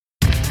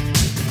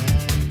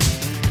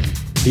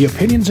The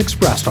opinions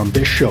expressed on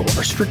this show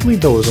are strictly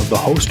those of the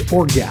host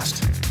or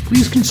guest.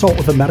 Please consult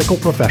with a medical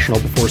professional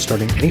before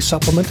starting any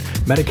supplement,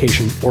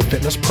 medication, or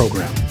fitness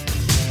program.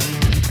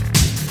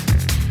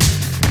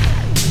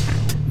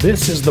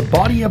 This is the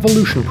Body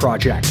Evolution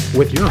Project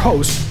with your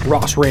host,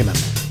 Ross Reimer.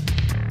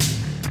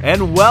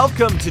 And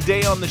welcome.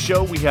 Today on the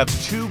show, we have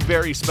two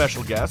very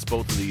special guests.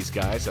 Both of these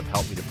guys have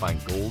helped me to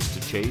find goals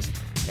to chase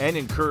and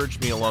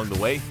encouraged me along the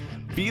way.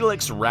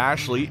 Felix,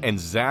 Rashleigh, and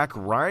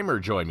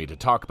Reimer join me to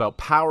talk about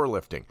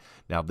powerlifting.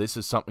 Now, this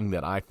is something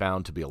that I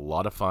found to be a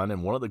lot of fun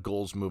and one of the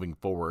goals moving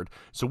forward.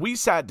 So we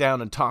sat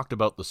down and talked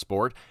about the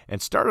sport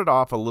and started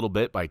off a little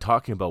bit by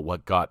talking about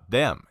what got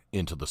them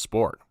into the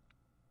sport.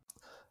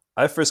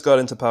 I first got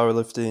into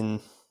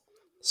powerlifting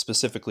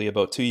specifically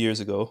about 2 years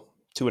ago,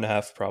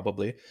 2.5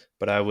 probably,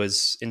 but I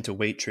was into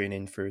weight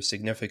training for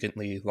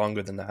significantly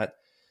longer than that.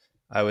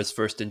 I was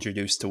first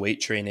introduced to weight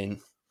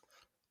training,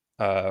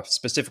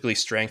 specifically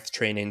strength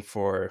training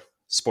for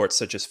sports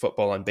such as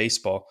football and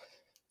baseball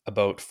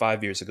about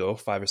 5 or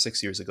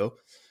 6 years ago.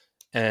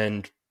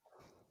 And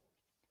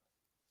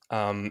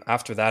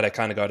after that, I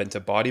kind of got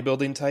into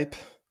bodybuilding type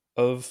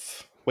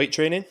of weight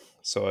training.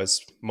 So I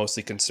was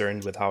mostly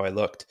concerned with how I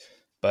looked.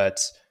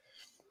 But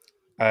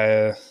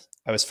I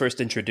was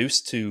first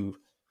introduced to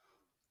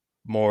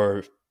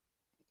more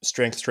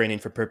strength training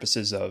for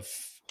purposes of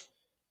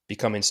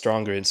becoming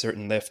stronger in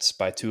certain lifts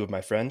by two of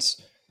my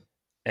friends.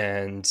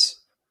 And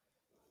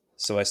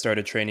so I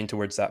started training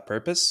towards that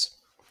purpose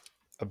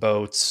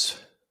about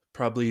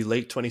probably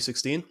late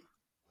 2016.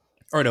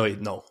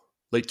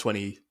 Late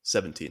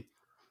 2017.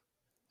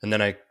 And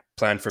then I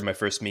planned for my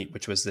first meet,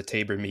 which was the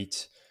Tabor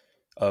meet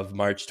of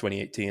March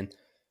 2018.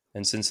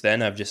 And since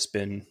then, I've just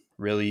been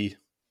really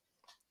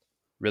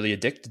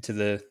addicted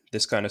to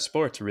this kind of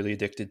sport, really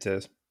addicted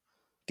to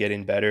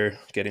getting better,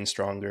 getting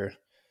stronger.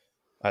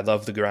 I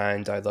love the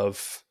grind. I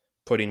love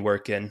putting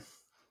work in.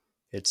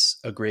 It's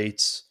a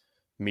great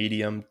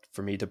medium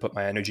for me to put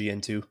my energy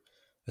into,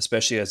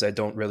 especially as I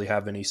don't really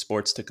have any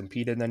sports to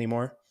compete in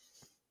anymore.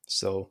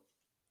 So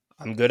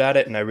I'm good at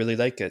it and I really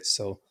like it.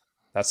 So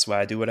that's why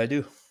I do what I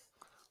do.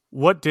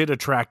 What did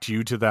attract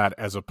you to that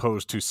as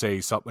opposed to, say,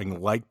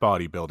 something like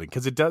bodybuilding?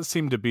 Because it does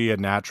seem to be a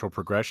natural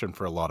progression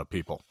for a lot of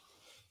people.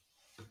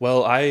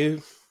 Well,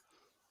 I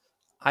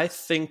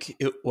think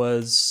it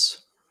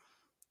was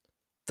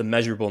the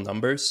measurable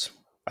numbers.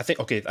 I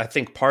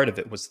think part of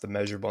it was the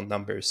measurable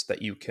numbers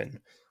that you can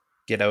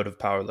get out of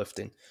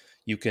powerlifting.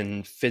 You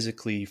can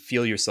physically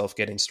feel yourself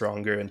getting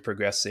stronger and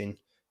progressing,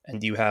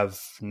 and you have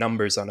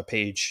numbers on a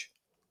page,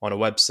 on a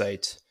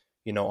website,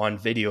 on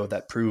video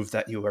that prove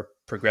that you are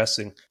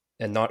progressing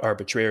and not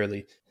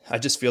arbitrarily. I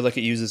just feel like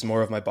it uses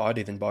more of my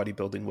body than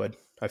bodybuilding would.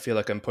 I feel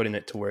like I'm putting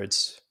it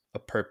towards a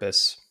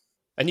purpose.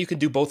 And you can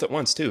do both at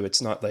once too.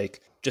 It's not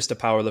like just a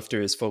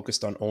powerlifter is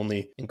focused on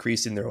only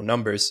increasing their own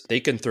numbers. They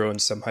can throw in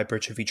some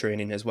hypertrophy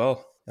training as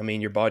well. I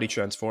mean, your body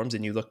transforms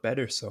and you look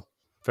better. So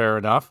fair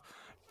enough.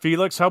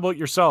 Felix, how about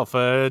yourself?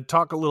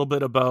 Talk a little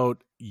bit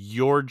about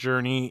your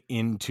journey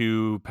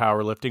into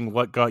powerlifting,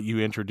 what got you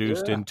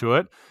introduced into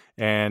it,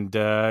 and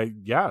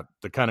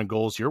the kind of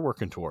goals you're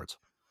working towards.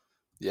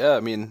 Yeah, I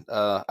mean,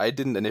 I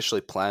didn't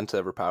initially plan to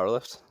ever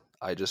powerlift.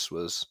 I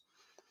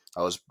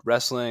was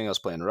wrestling, I was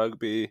playing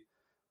rugby,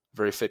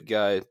 very fit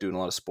guy, doing a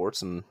lot of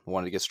sports and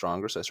wanted to get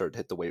stronger, so I started to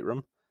hit the weight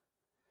room.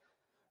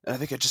 And I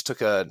think I just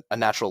took a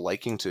natural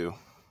liking to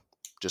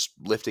just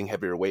lifting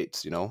heavier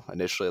weights,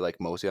 Initially, like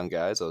most young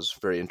guys, I was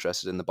very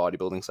interested in the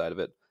bodybuilding side of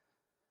it.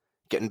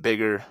 Getting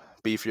bigger,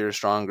 beefier,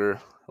 stronger,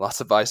 lots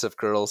of bicep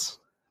curls.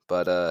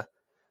 But I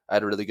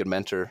had a really good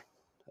mentor,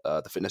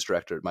 the fitness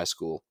director at my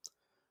school.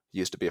 He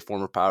used to be a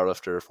former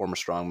powerlifter, former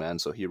strongman,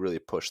 so he really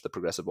pushed the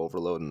progressive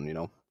overload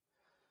and,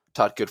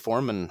 taught good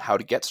form and how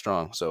to get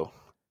strong. So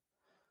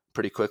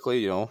pretty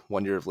quickly,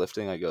 1 year of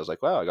lifting, I was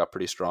like, wow, I got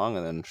pretty strong.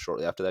 And then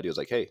shortly after that, he was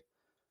like, hey,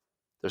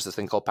 there's this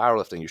thing called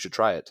powerlifting. You should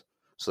try it.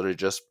 So they're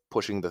just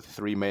pushing the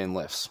 3 main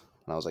lifts.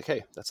 And I was like,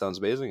 hey, that sounds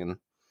amazing. And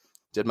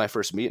did my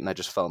first meet and I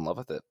just fell in love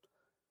with it.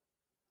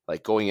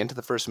 Like going into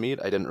the first meet,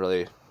 I didn't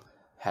really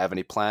have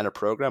any plan or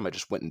program. I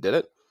just went and did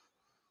it.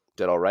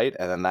 Did all right.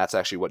 And then that's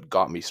actually what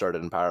got me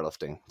started in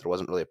powerlifting. There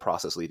wasn't really a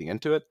process leading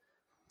into it.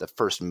 The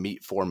first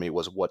meet for me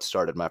was what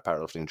started my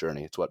powerlifting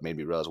journey. It's what made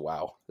me realize,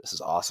 wow, this is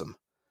awesome.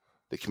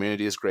 The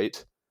community is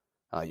great.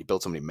 You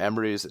build so many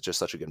memories. It's just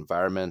such a good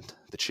environment.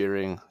 The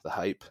cheering, the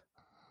hype.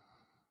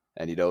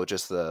 And,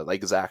 just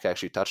like Zach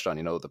actually touched on,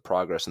 the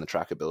progress and the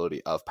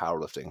trackability of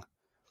powerlifting.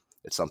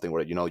 It's something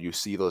where, you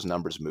see those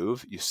numbers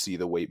move, you see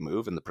the weight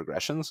move and the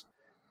progressions.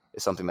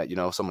 It's something that,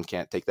 someone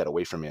can't take that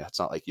away from you. It's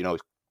not like,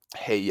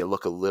 hey, you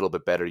look a little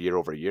bit better year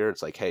over year.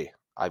 It's like, hey,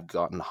 I've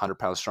gotten 100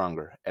 pounds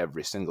stronger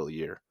every single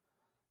year.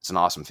 It's an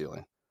awesome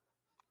feeling.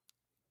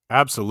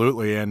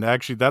 Absolutely. And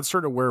actually, that's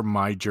sort of where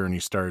my journey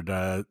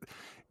started.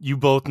 You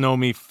both know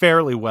me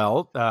fairly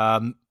well.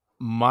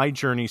 My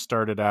journey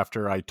started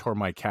after I tore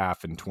my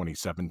calf in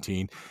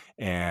 2017,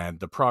 and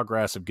the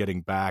progress of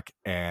getting back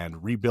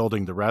and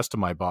rebuilding the rest of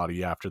my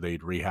body after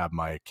they'd rehab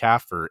my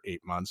calf for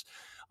 8 months.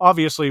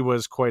 obviously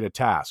was quite a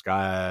task.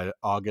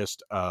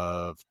 August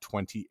of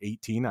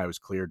 2018, I was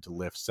cleared to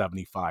lift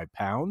 75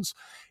 pounds.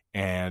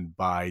 And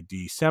by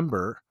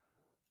December,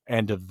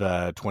 end of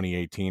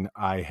 2018,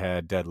 I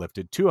had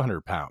deadlifted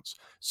 200 pounds.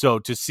 So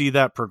to see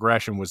that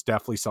progression was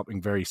definitely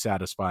something very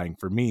satisfying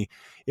for me.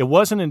 It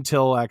wasn't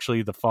until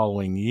actually the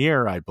following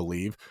year, I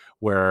believe,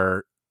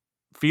 where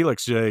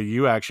Felix,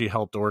 you actually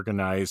helped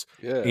organize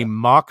a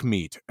mock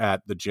meet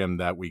at the gym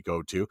that we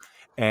go to.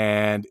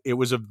 And it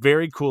was a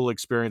very cool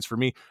experience for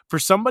me. For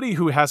somebody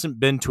who hasn't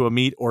been to a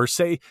meet or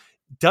say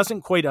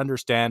doesn't quite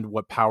understand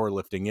what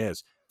powerlifting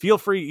is, feel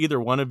free,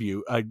 either one of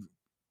you,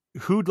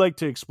 who'd like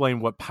to explain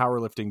what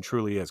powerlifting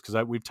truly is?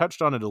 Because we've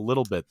touched on it a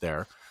little bit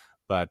there.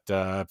 But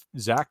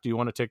Zach, do you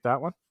want to take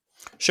that one?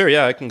 Sure,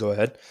 yeah, I can go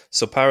ahead.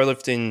 So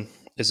powerlifting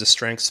is a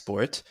strength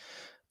sport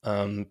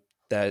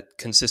that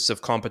consists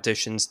of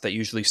competitions that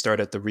usually start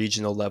at the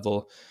regional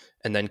level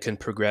and then can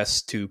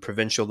progress to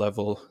provincial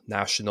level,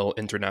 national,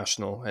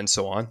 international, and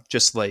so on,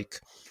 just like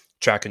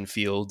track and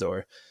field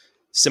or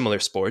similar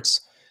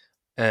sports.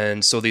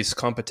 And so these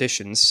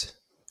competitions,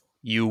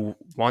 you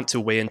want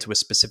to weigh into a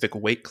specific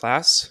weight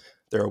class.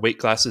 There are weight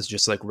classes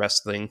just like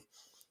wrestling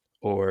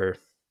or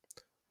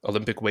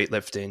Olympic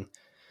weightlifting.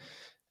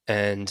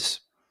 And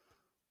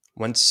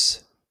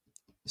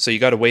so you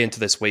got to weigh into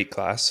this weight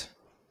class.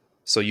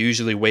 So you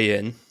usually weigh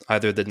in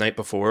either the night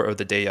before or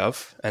the day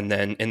of. And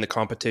then in the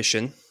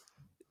competition,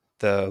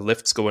 the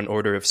lifts go in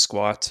order of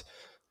squat,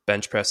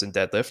 bench press, and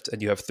deadlift.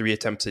 And you have 3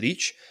 attempts at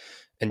each.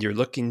 And you're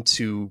looking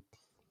to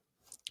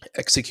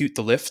execute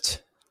the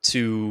lift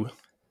to,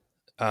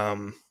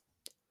 well,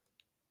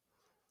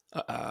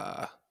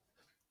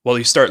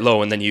 you start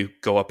low and then you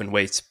go up in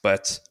weight.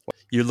 But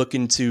you're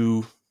looking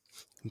to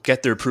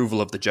get the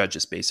approval of the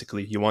judges,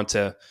 basically. You want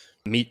to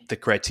meet the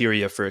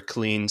criteria for a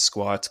clean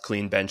squat,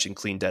 clean bench, and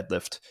clean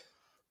deadlift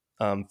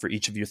for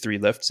each of your 3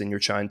 lifts. And you're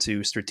trying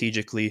to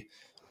strategically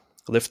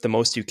lift the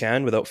most you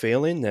can without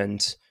failing.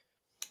 And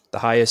the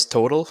highest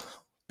total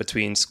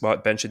between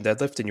squat, bench, and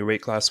deadlift in your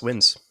weight class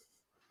wins.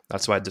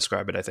 That's why I'd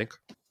describe it, I think.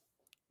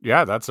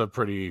 Yeah, that's a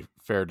pretty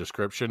fair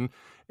description.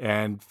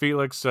 And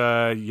Felix,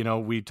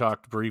 we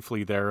talked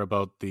briefly there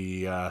about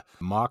the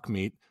mock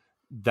meet.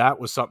 That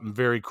was something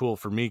very cool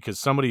for me because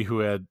somebody who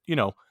had,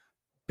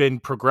 been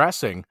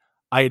progressing,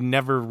 I had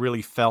never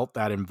really felt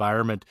that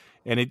environment.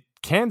 And it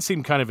can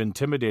seem kind of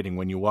intimidating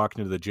when you walk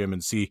into the gym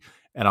and see,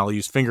 and I'll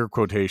use finger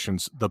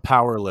quotations, the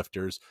power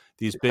lifters,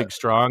 these big,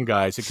 strong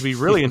guys. It can be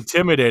really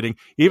intimidating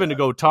even to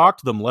go talk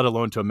to them, let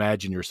alone to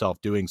imagine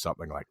yourself doing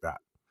something like that.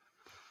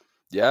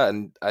 Yeah,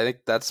 and I think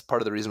that's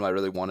part of the reason why I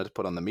really wanted to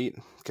put on the meet.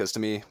 Because to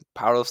me,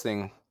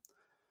 powerlifting, I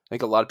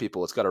think a lot of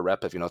people, it's got a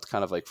rep of, it's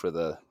kind of like for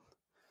the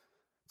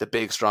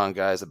big, strong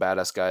guys, the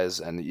badass guys.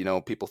 And,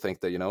 people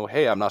think that,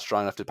 hey, I'm not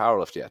strong enough to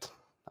powerlift yet.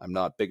 I'm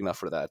not big enough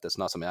for that. That's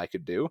not something I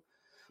could do.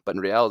 But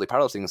in reality,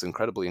 powerlifting is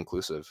incredibly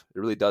inclusive. It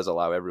really does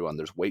allow everyone.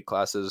 There's weight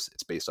classes.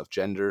 It's based off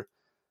gender.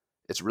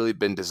 It's really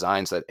been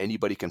designed so that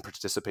anybody can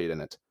participate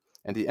in it.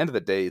 And at the end of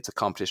the day, it's a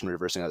competition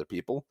reversing other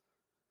people.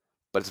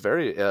 But it's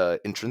very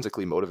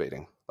intrinsically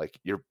motivating. Like,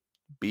 you're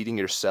beating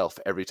yourself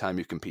every time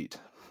you compete.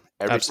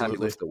 Every Absolutely.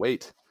 time you lift the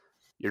weight,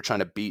 you're trying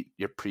to beat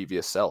your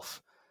previous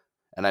self.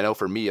 And I know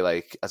for me,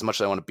 like, as much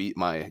as I want to beat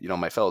my,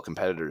 my fellow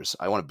competitors,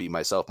 I want to beat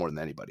myself more than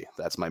anybody.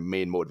 That's my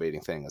main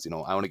motivating thing is, I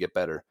want to get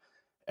better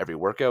every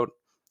workout,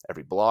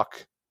 every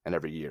block, and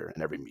every year,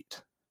 and every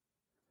meet.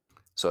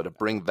 So to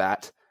bring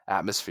that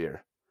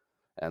atmosphere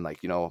and, like,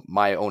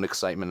 my own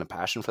excitement and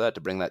passion for that,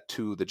 to bring that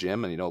to the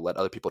gym and, let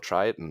other people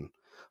try it and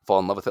fall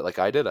in love with it like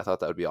I did, I thought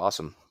that would be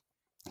awesome.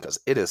 Because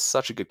it is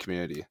such a good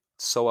community.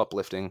 It's so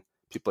uplifting.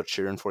 People are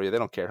cheering for you. They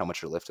don't care how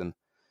much you're lifting.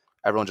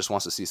 Everyone just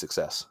wants to see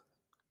success.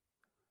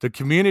 The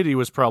community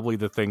was probably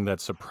the thing that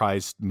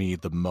surprised me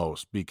the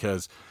most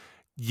because,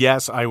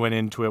 yes, I went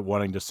into it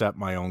wanting to set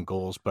my own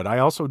goals, but I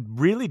also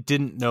really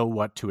didn't know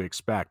what to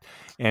expect.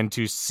 And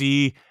to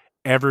see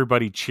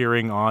everybody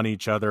cheering on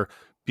each other,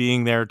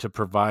 being there to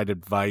provide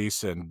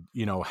advice and,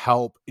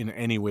 help in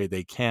any way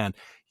they can.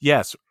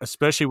 Yes,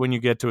 especially when you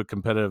get to a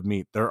competitive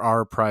meet, there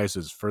are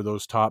prizes for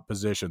those top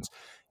positions.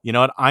 You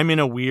know what? I'm in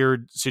a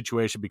weird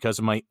situation because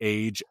of my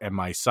age and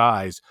my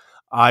size.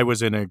 I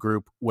was in a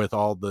group with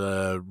all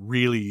the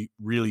really,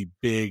 really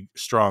big,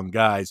 strong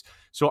guys.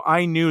 So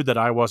I knew that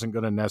I wasn't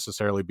going to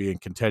necessarily be in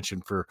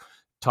contention for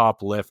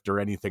top lift or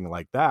anything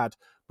like that.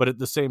 But at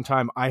the same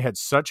time, I had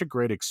such a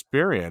great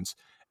experience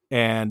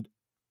and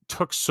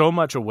took so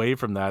much away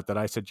from that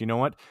I said, you know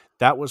what?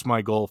 That was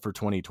my goal for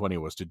 2020,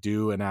 was to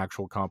do an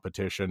actual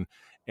competition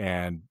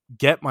and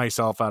get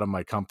myself out of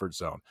my comfort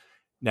zone.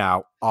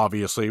 Now,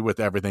 obviously, with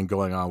everything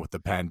going on with the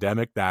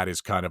pandemic, that is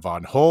kind of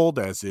on hold,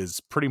 as is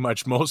pretty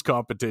much most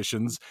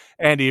competitions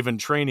and even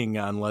training,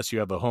 unless you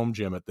have a home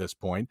gym at this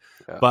point.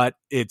 Yeah. But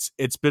it's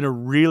been a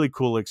really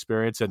cool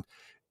experience. And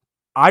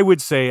I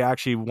would say,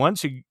 actually,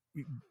 once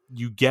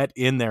you get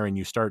in there and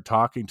you start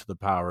talking to the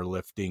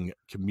powerlifting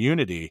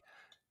community,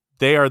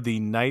 they are the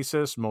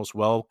nicest, most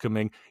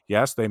welcoming.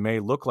 Yes, they may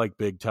look like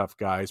big, tough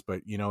guys,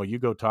 but, you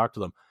go talk to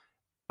them.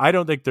 I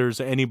don't think there's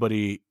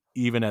anybody,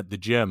 even at the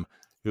gym,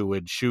 who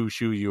would shoo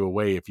you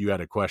away if you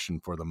had a question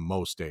for them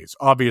most days.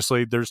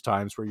 Obviously, there's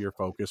times where you're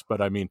focused,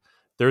 but I mean,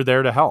 they're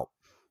there to help.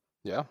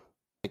 Yeah.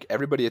 Like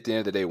everybody at the end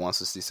of the day wants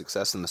to see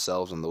success in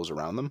themselves and those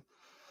around them.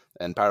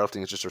 And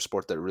powerlifting is just a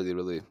sport that really,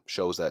 really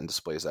shows that and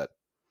displays that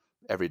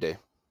every day.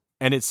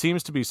 And it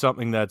seems to be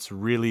something that's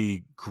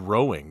really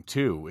growing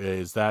too.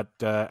 Is that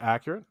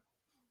accurate?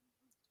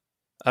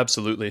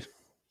 Absolutely.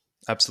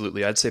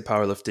 Absolutely. I'd say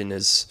powerlifting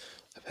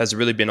has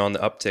really been on the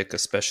uptick,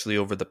 especially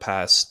over the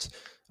past,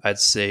 I'd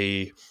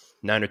say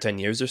 9 or 10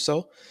 years or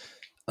so.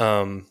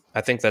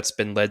 I think that's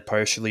been led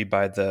partially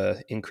by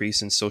the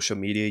increase in social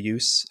media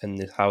use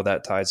and how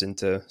that ties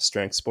into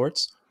strength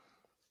sports.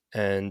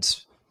 And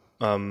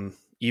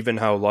even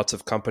how lots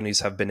of companies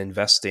have been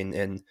investing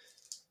in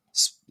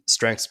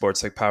strength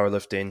sports like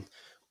powerlifting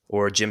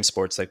or gym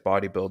sports like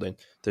bodybuilding.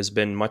 There's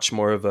been much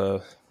more of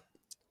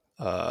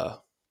a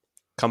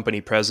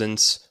company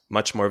presence,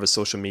 much more of a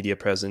social media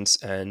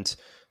presence. And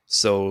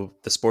so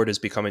the sport is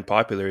becoming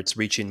popular. It's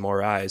reaching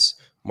more eyes.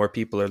 More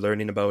people are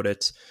learning about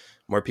it.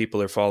 More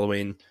people are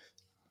following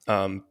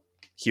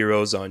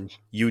heroes on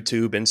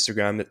YouTube,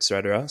 Instagram,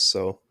 etc.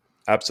 So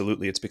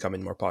absolutely, it's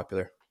becoming more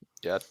popular.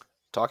 Yeah.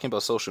 Talking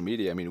about social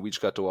media, I mean, we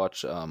just got to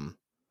watch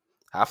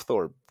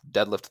Halfthor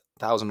deadlift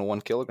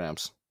 1,001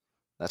 kilograms.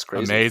 That's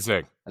crazy.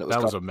 Amazing. And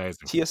That was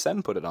amazing.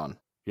 TSN put it on.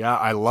 Yeah,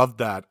 I loved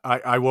that.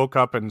 I woke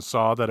up and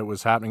saw that it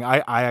was happening.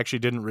 I actually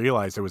didn't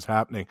realize it was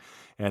happening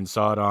and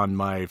saw it on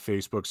my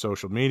Facebook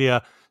social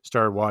media,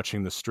 started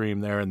watching the stream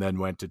there, and then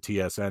went to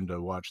TSN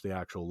to watch the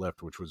actual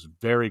lift, which was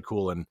very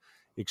cool and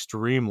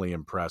extremely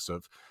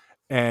impressive.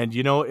 And,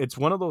 it's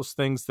one of those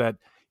things that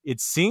it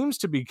seems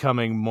to be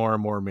becoming more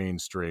and more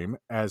mainstream,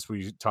 as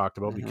we talked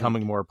about,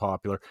 becoming more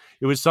popular.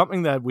 It was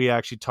something that we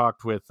actually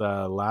talked with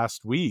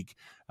last week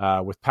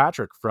with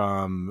Patrick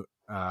from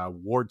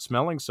Ward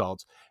Smelling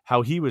Salts,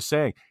 how he was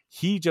saying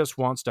he just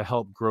wants to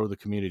help grow the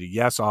community.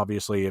 Yes,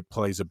 obviously it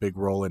plays a big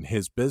role in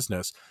his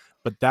business,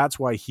 but that's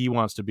why he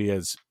wants to be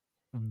as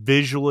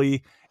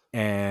visually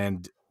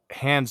and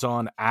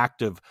hands-on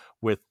active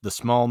with the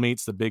small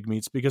meets, the big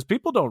meets, because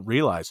people don't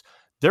realize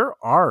there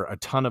are a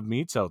ton of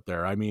meets out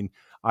there. I mean,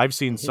 I've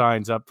seen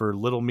signs up for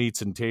little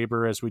meets in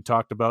Tabor, as we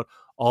talked about,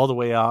 all the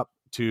way up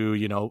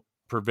to,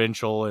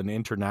 provincial and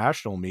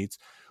international meets.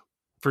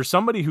 For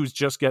somebody who's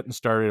just getting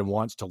started and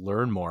wants to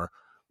learn more,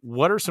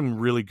 what are some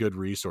really good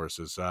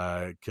resources?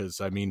 Because,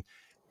 I mean,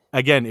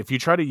 again, if you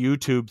try to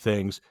YouTube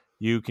things,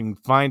 you can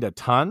find a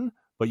ton,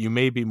 but you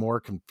may be more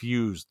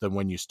confused than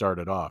when you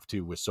started off,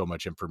 too, with so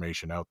much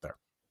information out there.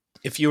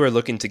 If you are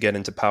looking to get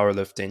into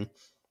powerlifting,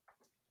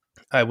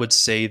 I would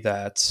say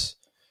that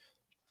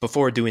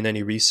before doing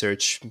any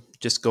research,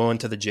 just go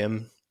into the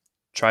gym,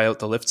 try out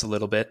the lifts a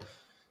little bit,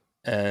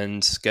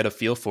 and get a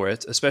feel for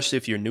it, especially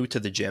if you're new to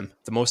the gym.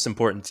 The most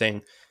important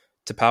thing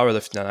to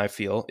powerlifting, I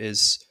feel,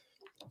 is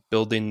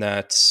building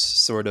that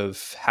sort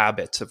of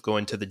habit of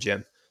going to the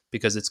gym,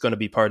 because it's going to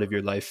be part of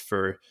your life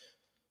for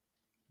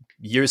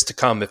years to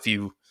come if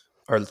you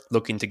are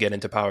looking to get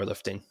into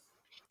powerlifting,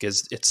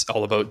 because it's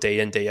all about day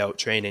in, day out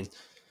training.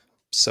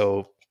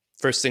 So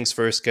first things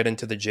first, get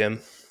into the gym,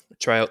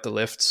 try out the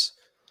lifts,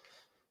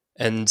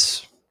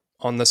 and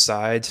on the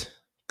side,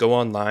 go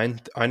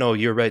online. I know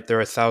you're right. There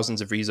are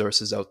thousands of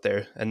resources out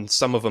there, and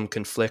some of them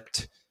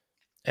conflict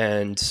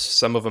and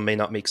some of them may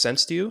not make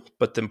sense to you.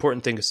 But the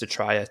important thing is to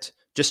try it.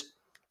 Just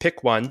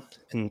pick one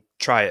and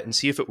try it and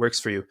see if it works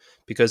for you.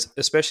 Because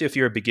especially if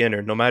you're a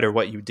beginner, no matter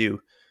what you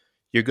do,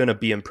 you're going to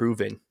be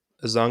improving.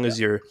 As long as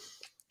you're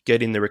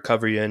getting the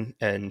recovery in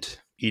and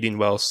eating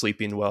well,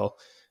 sleeping well,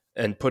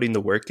 and putting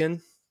the work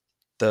in,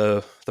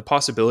 the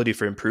possibility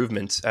for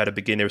improvement at a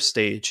beginner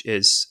stage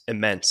is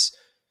immense.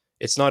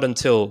 It's not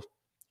until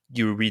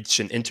you reach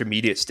an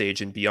intermediate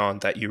stage and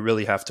beyond that you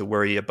really have to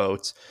worry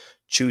about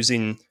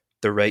choosing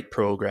the right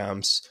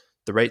programs,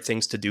 the right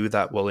things to do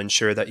that will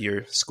ensure that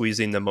you're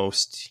squeezing the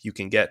most you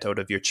can get out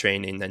of your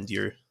training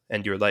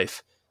and your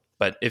life.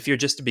 But if you're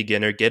just a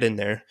beginner, get in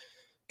there,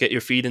 get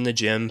your feet in the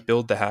gym,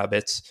 build the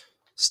habits,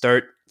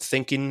 start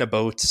thinking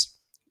about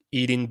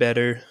eating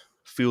better,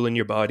 fueling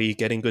your body,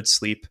 getting good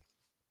sleep,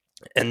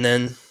 and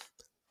then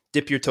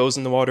dip your toes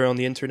in the water on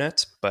the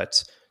internet,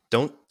 but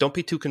don't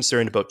be too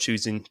concerned about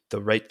choosing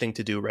the right thing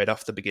to do right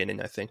off the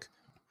beginning, I think.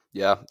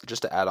 Yeah,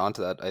 just to add on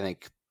to that, I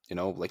think,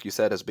 like you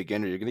said, as a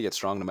beginner, you're going to get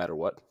strong no matter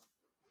what.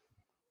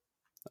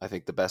 I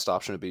think the best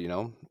option would be,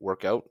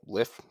 work out,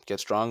 lift,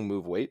 get strong,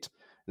 move weight.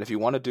 And if you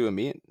want to do a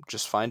meet,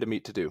 just find a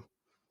meet to do.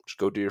 Just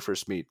go do your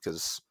first meet,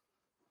 because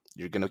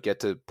you're going to get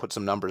to put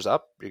some numbers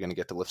up. You're going to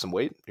get to lift some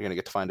weight. You're going to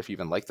get to find if you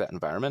even like that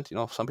environment.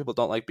 Some people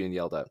don't like being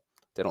yelled at.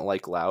 They don't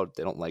like loud.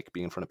 They don't like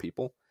being in front of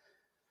people.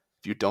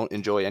 If you don't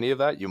enjoy any of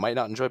that, you might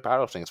not enjoy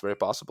powerlifting. It's very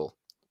possible.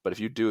 But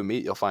if you do a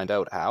meet, you'll find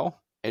out how.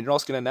 And you're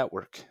also going to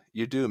network.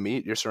 You do a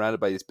meet, you're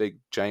surrounded by these big,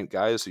 giant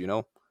guys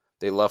who,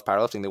 they love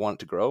powerlifting. They want it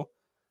to grow.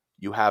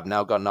 You have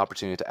now got an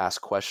opportunity to ask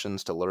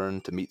questions, to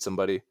learn, to meet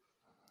somebody,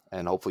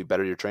 and hopefully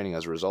better your training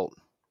as a result.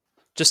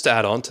 Just to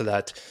add on to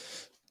that,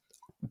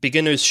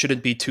 beginners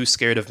shouldn't be too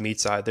scared of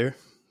meets either.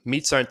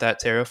 Meets aren't that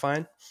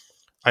terrifying.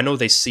 I know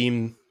they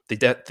seem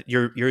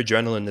your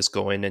adrenaline is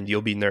going and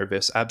you'll be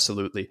nervous,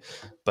 absolutely.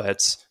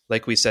 But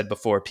like we said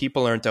before,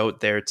 people aren't out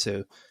there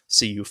to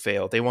see you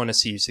fail. They want to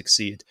see you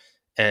succeed.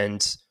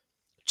 And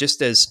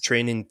just as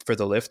training for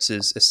the lifts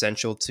is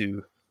essential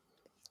to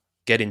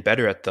getting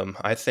better at them,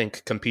 I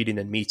think competing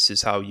in meets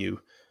is how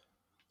you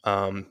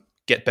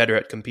get better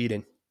at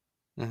competing.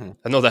 Mm-hmm.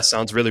 I know that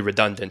sounds really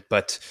redundant,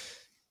 but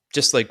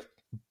just like,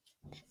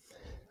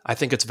 I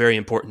think it's very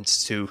important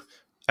to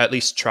at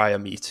least try a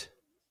meet,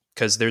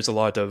 because there's a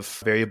lot of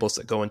variables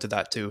that go into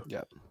that too.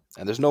 Yeah.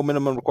 And there's no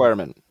minimum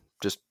requirement.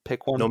 Just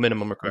pick one. No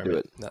minimum Do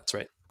requirement. it. That's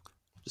right.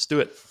 Just do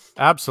it.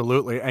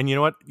 Absolutely. And you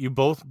know what? You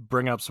both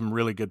bring up some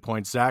really good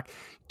points. Zach,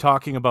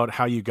 talking about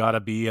how you got to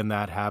be in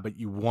that habit.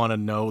 You want to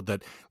know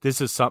that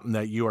this is something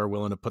that you are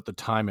willing to put the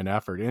time and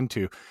effort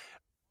into.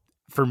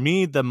 For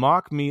me, the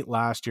mock meet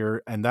last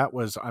year, and that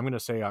was, I'm going to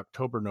say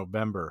October,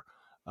 November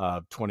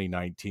of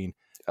 2019.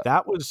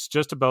 That was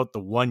just about the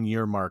 1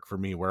 year mark for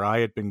me, where I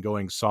had been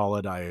going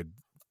solid. I had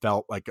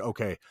felt like,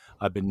 okay,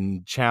 I've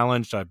been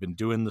challenged. I've been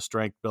doing the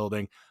strength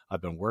building.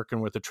 I've been working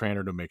with a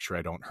trainer to make sure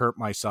I don't hurt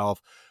myself.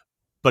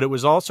 But it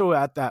was also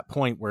at that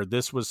point where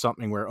this was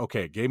something where,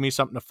 okay, it gave me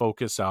something to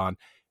focus on.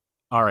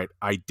 All right,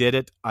 I did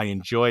it. I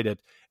enjoyed it.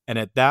 And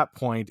at that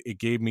point, it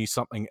gave me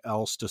something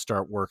else to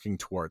start working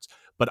towards.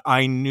 But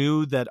I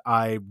knew that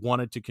I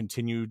wanted to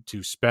continue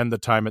to spend the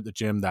time at the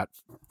gym, that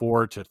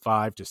 4 to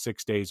 5 to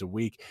 6 days a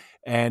week.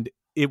 And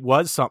it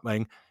was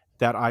something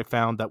that I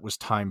found that was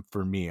time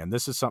for me. And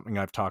this is something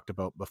I've talked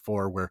about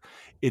before, where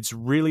it's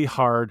really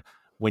hard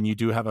when you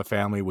do have a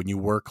family, when you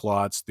work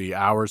lots, the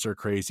hours are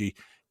crazy,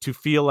 to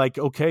feel like,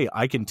 okay,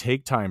 I can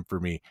take time for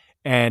me.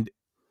 And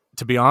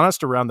to be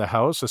honest, around the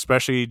house,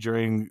 especially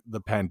during the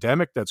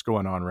pandemic that's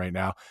going on right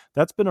now,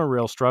 that's been a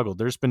real struggle.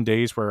 There's been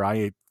days where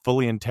I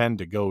fully intend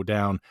to go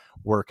down,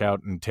 work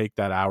out, and take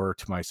that hour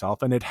to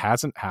myself, and it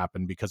hasn't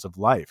happened because of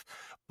life.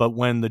 But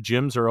when the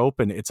gyms are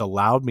open, it's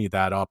allowed me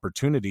that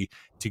opportunity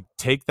to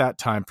take that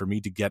time for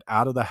me to get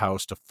out of the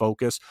house, to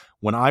focus.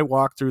 When I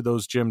walk through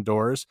those gym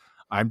doors,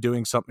 I'm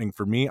doing something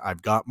for me.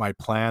 I've got my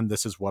plan.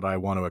 This is what I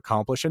want to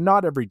accomplish. And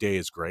not every day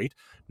is great.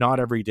 Not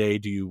every day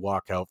do you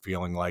walk out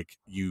feeling like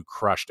you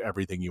crushed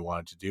everything you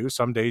wanted to do.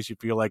 Some days you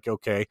feel like,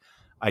 okay,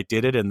 I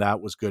did it and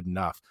that was good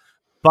enough.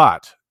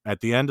 But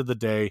at the end of the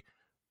day,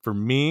 for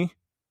me,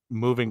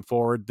 moving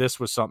forward, this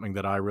was something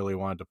that I really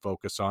wanted to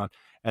focus on.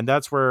 And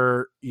that's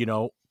where,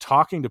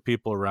 talking to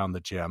people around the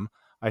gym,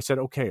 I said,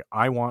 okay,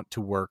 I want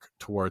to work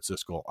towards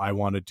this goal. I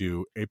want to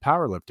do a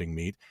powerlifting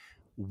meet.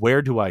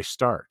 Where do I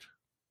start?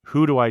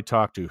 Who do I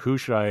talk to? Who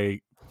should I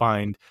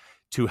find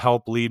to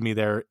help lead me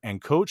there and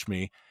coach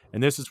me?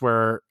 And this is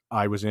where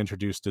I was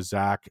introduced to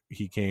Zach.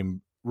 He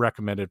came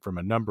recommended from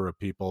a number of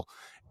people.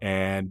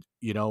 And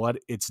you know what?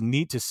 It's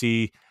neat to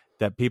see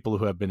that people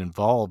who have been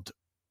involved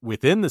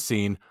within the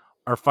scene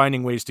are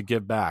finding ways to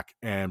give back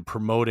and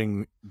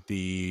promoting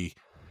the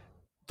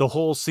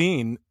whole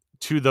scene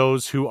to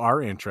those who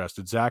are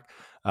interested. Zach,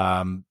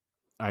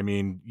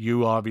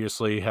 you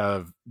obviously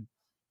have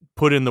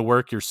put in the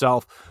work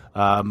yourself.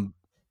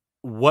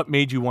 What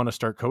made you want to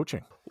start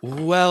coaching?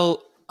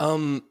 Well,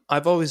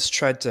 I've always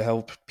tried to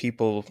help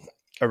people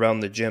around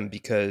the gym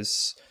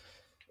because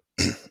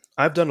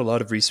I've done a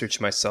lot of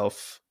research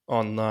myself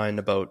online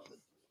about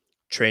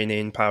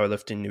training,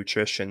 powerlifting,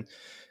 nutrition.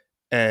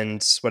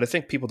 And what I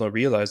think people don't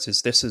realize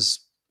is this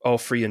is all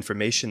free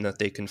information that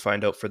they can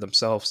find out for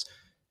themselves.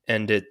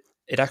 And it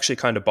actually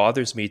kind of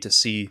bothers me to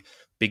see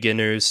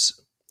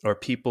beginners or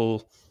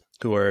people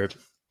who are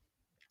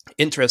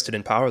interested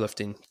in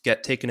powerlifting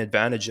get taken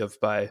advantage of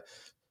by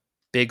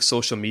big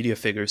social media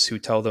figures who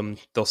tell them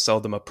they'll sell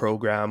them a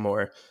program,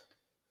 or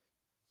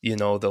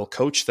they'll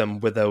coach them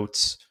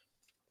without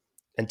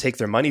and take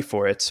their money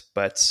for it.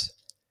 But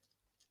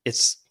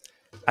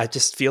I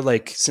just feel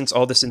like since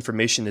all this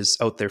information is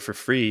out there for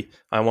free,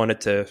 I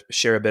wanted to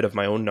share a bit of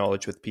my own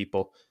knowledge with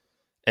people.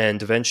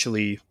 And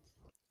eventually,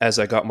 as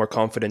I got more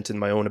confident in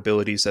my own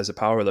abilities as a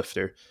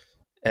powerlifter,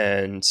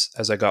 and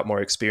as I got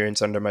more experience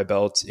under my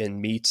belt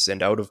in meets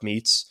and out of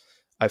meets,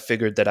 I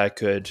figured that I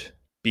could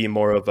be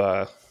more of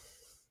a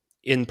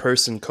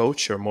in-person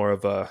coach, or more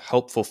of a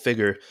helpful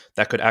figure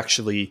that could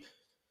actually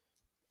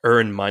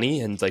earn money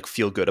and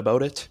feel good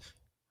about it.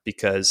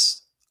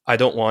 Because I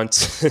don't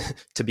want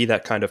to be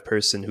that kind of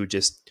person who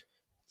just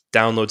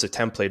downloads a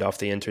template off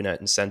the internet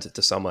and sends it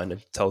to someone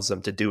and tells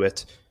them to do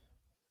it.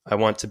 I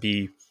wanted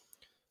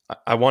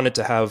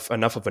to have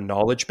enough of a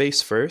knowledge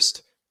base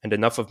first, and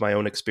enough of my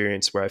own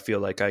experience where I feel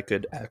like I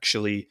could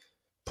actually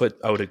put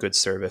out a good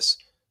service.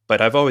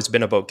 But I've always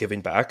been about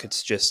giving back.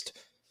 It's just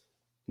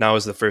now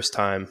is the first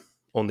time,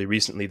 only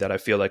recently, that I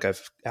feel like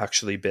I've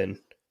actually been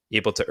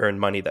able to earn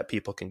money that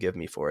people can give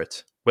me for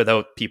it,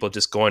 without people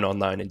just going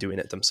online and doing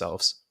it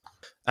themselves.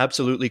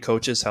 Absolutely,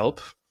 coaches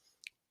help.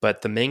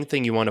 But the main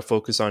thing you want to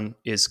focus on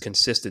is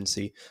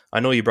consistency.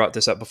 I know you brought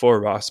this up before,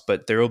 Ross,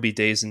 but there will be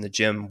days in the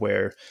gym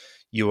where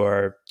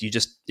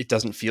it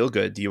doesn't feel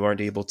good. You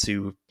aren't able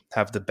to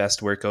have the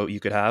best workout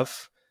you could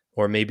have,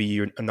 or maybe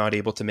you're not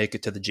able to make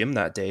it to the gym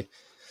that day,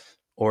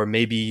 or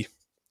maybe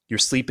your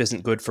sleep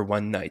isn't good for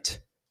one night.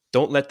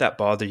 don't let that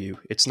bother you.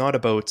 It's not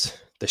about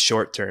the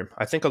short term.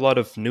 I think a lot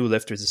of new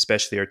lifters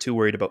especially are too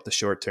worried about the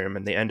short term,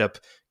 and they end up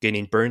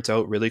getting burnt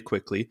out really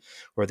quickly,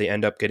 or they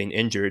end up getting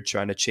injured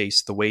trying to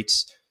chase the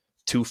weights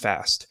too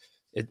fast.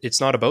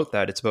 It's not about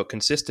that. It's about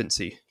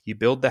consistency. You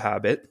build the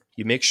habit.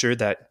 You make sure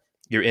that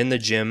you're in the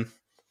gym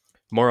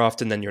more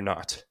often than you're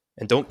not.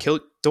 And don't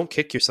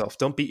kick yourself.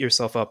 Don't beat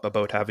yourself up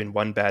about having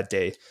one bad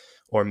day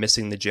or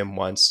missing the gym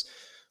once,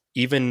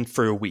 even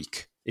for a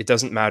week. It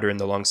doesn't matter in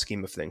the long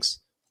scheme of things.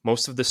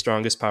 Most of the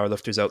strongest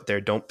powerlifters out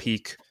there don't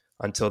peak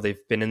until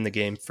they've been in the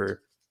game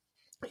for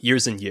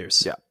years and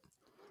years. Yeah.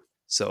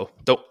 So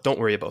don't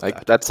worry about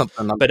that. That's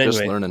something I'm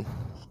just learning.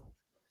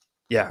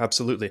 Yeah,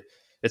 absolutely.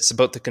 It's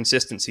about the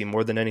consistency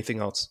more than anything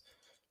else.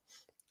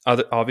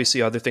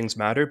 Obviously, other things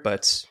matter,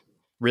 but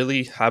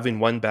really having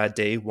one bad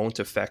day won't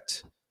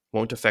affect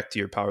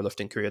your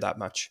powerlifting career that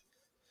much.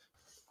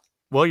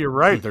 Well, you're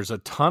right. There's a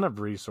ton of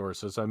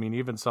resources. I mean,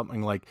 even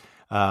something like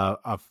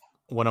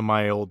one of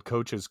my old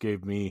coaches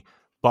gave me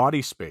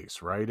Body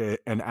Space, right?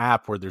 An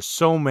app where there's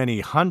so many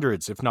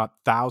hundreds, if not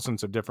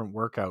thousands of different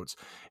workouts.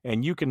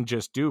 And you can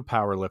just do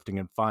powerlifting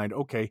and find,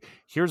 okay,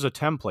 here's a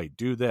template,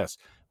 do this.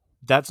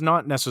 That's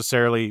not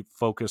necessarily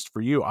focused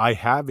for you. I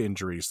have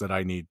injuries that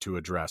I need to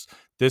address.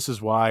 This is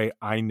why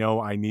I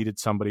know I needed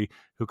somebody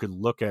who could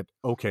look at,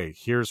 okay,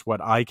 here's what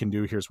I can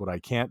do, here's what I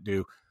can't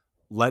do.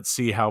 Let's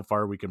see how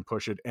far we can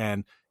push it.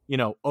 And,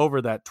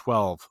 over that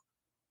 12,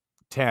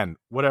 10,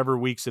 whatever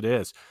weeks it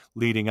is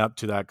leading up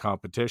to that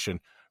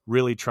competition,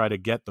 really try to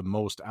get the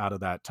most out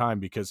of that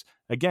time. Because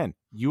again,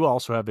 you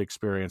also have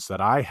experience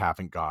that I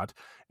haven't got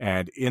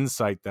and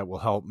insight that will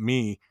help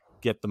me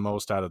get the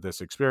most out of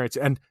this experience.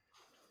 And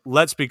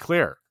let's be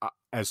clear,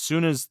 as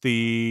soon as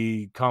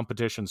the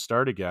competitions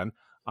start again,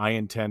 I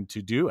intend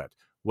to do it,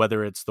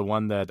 whether it's the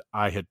one that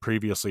I had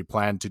previously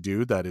planned to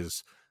do that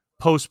is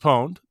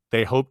postponed.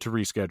 They hope to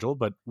reschedule,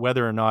 but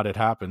whether or not it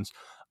happens,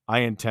 I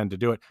intend to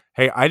do it.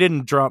 Hey, I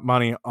didn't drop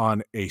money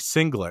on a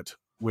singlet,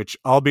 which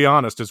I'll be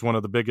honest is one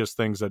of the biggest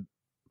things that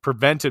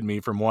prevented me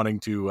from wanting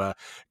to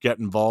get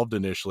involved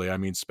initially. I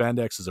mean,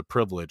 spandex is a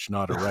privilege,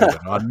 not a right.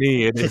 And on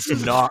me, it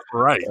is not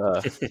right.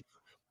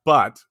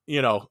 But,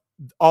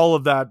 all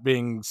of that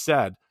being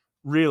said,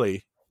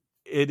 really,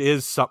 it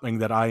is something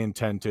that I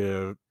intend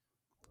to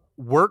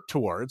work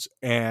towards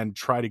and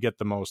try to get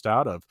the most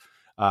out of.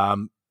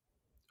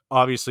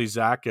 Obviously,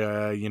 Zach,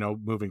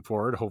 moving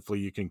forward, hopefully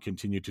you can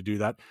continue to do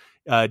that.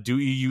 Do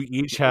you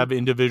each have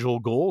individual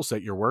goals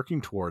that you're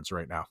working towards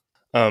right now?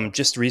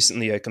 Just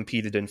recently, I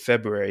competed in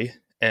February,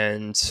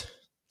 and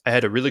I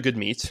had a really good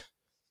meet.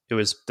 It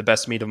was the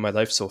best meet of my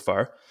life so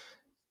far.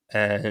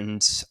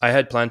 And I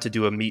had planned to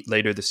do a meet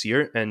later this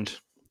year and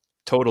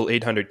total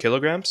 800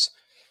 kilograms.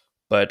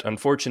 But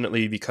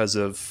unfortunately, because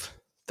of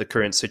the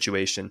current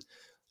situation,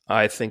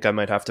 I think I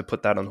might have to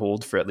put that on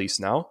hold for at least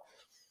now.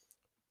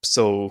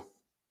 So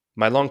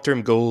my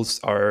long-term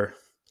goals are,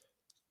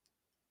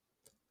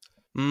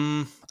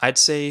 I'd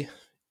say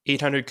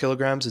 800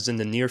 kilograms is in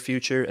the near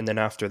future. And then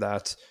after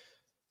that,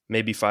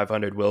 maybe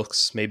 500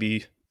 Wilks,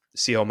 maybe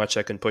see how much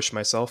I can push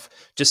myself.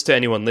 Just to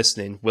anyone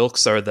listening,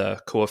 Wilks are the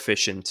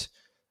coefficient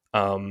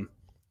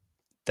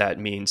that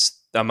means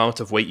the amount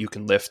of weight you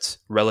can lift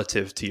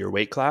relative to your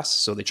weight class.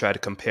 So they try to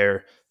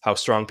compare how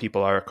strong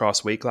people are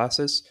across weight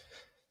classes.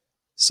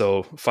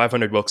 So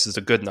 500 Wilks is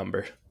a good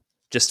number.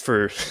 It's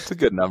a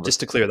good number.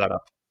 Just to clear that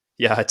up.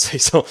 Yeah, I'd say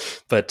so.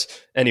 But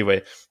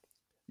anyway,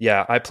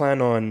 yeah, I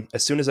plan on,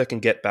 as soon as I can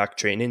get back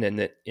training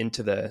and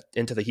into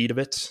the heat of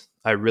it,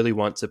 I really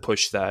want to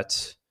push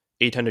that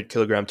 800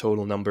 kilogram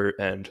total number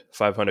and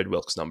 500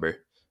 Wilks number.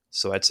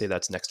 So I'd say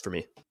that's next for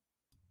me.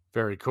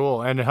 Very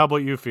cool. And how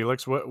about you,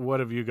 Felix? What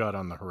have you got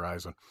on the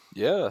horizon?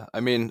 Yeah, I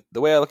mean, the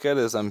way I look at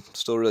it is I'm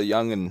still really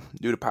young and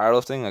new to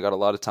powerlifting. I got a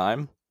lot of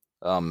time.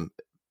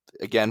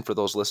 Again, for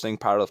those listening,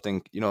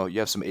 powerlifting, you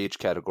have some age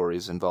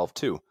categories involved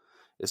too.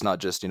 It's not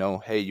just,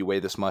 hey, you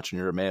weigh this much and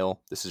you're a male,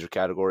 this is your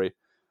category.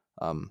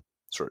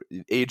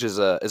 Age is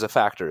a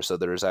factor. So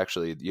there's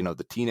actually,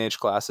 the teenage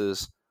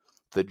classes,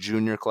 the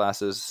junior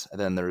classes, and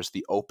then there's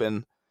the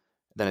open.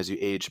 Then as you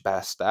age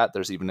past that,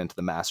 there's even into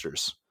the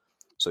masters.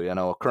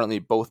 So, currently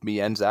both me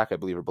and Zach, I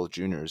believe, are both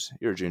juniors.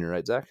 You're a junior,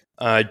 right, Zach?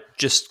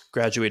 Just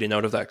graduating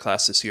out of that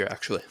class this year,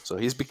 actually. So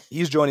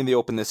he's joining the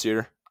Open this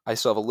year. I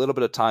still have a little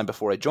bit of time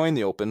before I join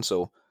the Open.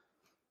 So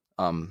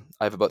I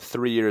have about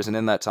 3 years. And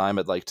in that time,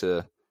 I'd like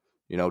to,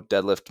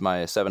 deadlift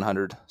my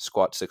 700,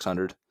 squat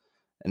 600,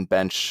 and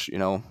bench,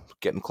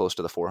 getting close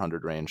to the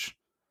 400 range.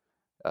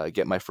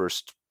 Get my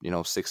first,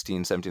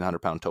 1,700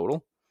 pound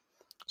total.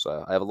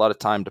 So I have a lot of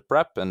time to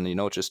prep, and,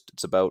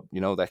 it's about,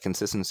 that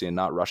consistency and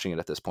not rushing it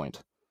at this point.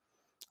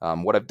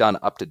 What I've done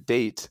up to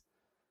date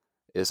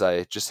is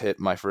I just hit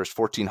my first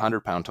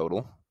 1,400 pound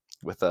total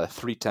with a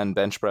 310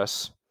 bench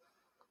press,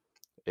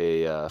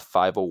 a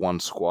 501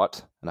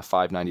 squat, and a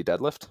 590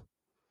 deadlift.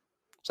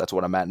 So that's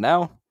what I'm at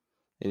now.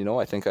 And,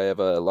 I think I have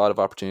a lot of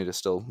opportunity to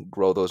still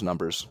grow those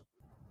numbers.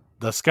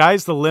 The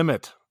sky's the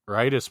limit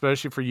right?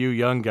 Especially for you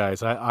young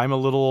guys. I'm a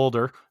little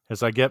older.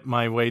 As I get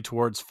my way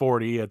towards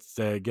 40,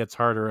 it gets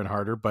harder and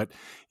harder. But,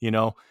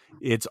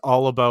 it's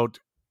all about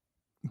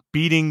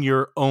beating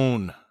your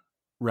own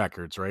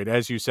records, right?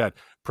 As you said,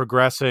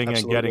 progressing and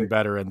Absolutely. getting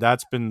better. And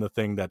that's been the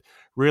thing that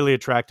really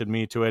attracted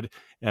me to it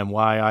and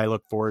why I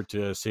look forward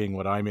to seeing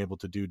what I'm able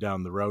to do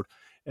down the road.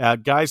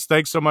 Guys,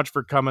 thanks so much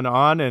for coming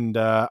on. And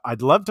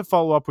I'd love to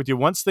follow up with you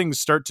once things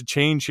start to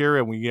change here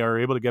and we are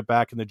able to get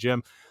back in the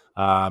gym.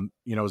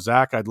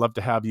 Zach, I'd love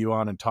to have you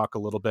on and talk a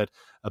little bit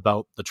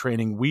about the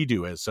training we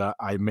do as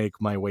I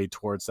make my way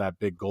towards that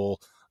big goal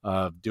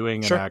of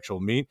doing an actual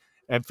meet.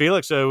 And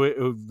Felix, I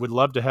would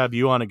love to have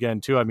you on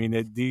again too. I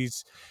mean,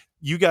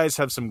 you guys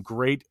have some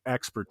great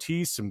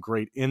expertise, some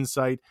great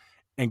insight,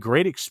 and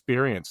great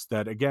experience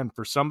that, again,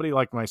 for somebody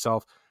like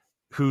myself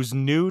who's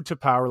new to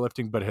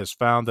powerlifting but has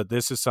found that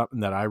this is something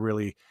that I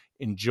really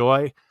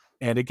enjoy.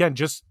 And again,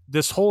 just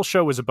this whole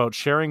show is about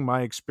sharing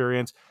my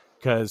experience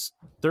because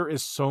there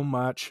is so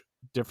much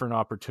different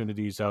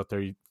opportunities out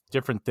there,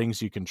 different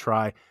things you can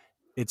try.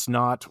 It's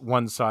not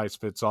one size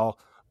fits all,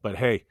 but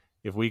hey,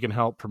 if we can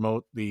help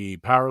promote the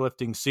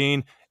powerlifting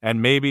scene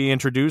and maybe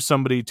introduce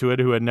somebody to it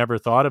who had never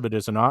thought of it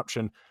as an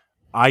option,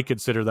 I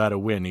consider that a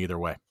win either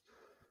way.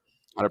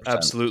 100%.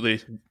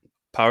 Absolutely.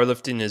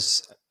 Powerlifting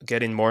is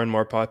getting more and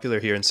more popular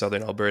here in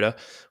Southern Alberta,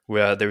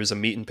 where there is a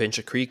meet in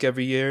Pinch Creek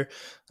every year.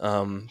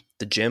 The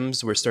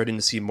gyms, we're starting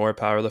to see more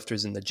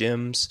powerlifters in the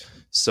gyms.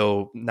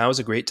 So now is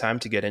a great time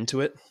to get into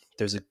it.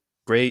 There's a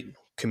great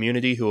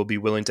community who will be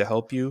willing to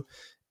help you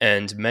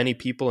and many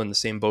people in the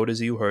same boat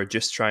as you who are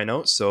just trying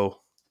out. So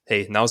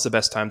hey, now's the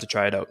best time to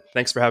try it out.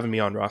 Thanks for having me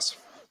on, Ross.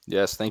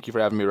 Yes, thank you for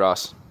having me,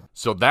 Ross.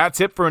 So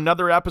that's it for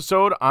another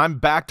episode. I'm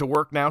back to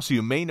work now, so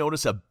you may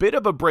notice a bit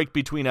of a break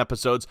between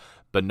episodes,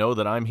 but know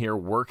that I'm here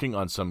working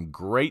on some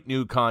great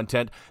new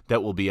content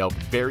that will be out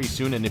very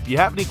soon. And if you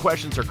have any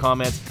questions or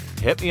comments,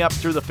 hit me up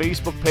through the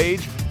Facebook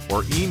page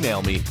or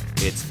email me.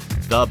 It's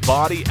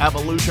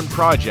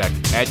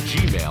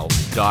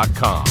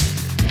thebodyevolutionproject@gmail.com.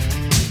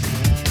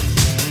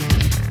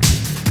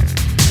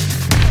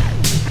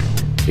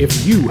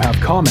 If you have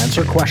comments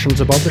or questions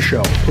about the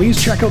show,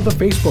 please check out the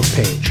Facebook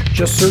page.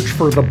 Just search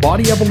for The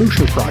Body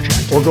Evolution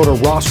Project or go to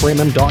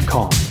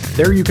rossraymond.com.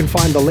 There you can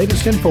find the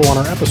latest info on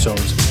our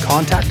episodes,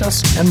 contact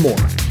us, and more.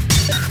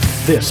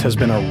 This has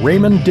been a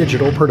Reimer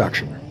Digital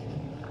production.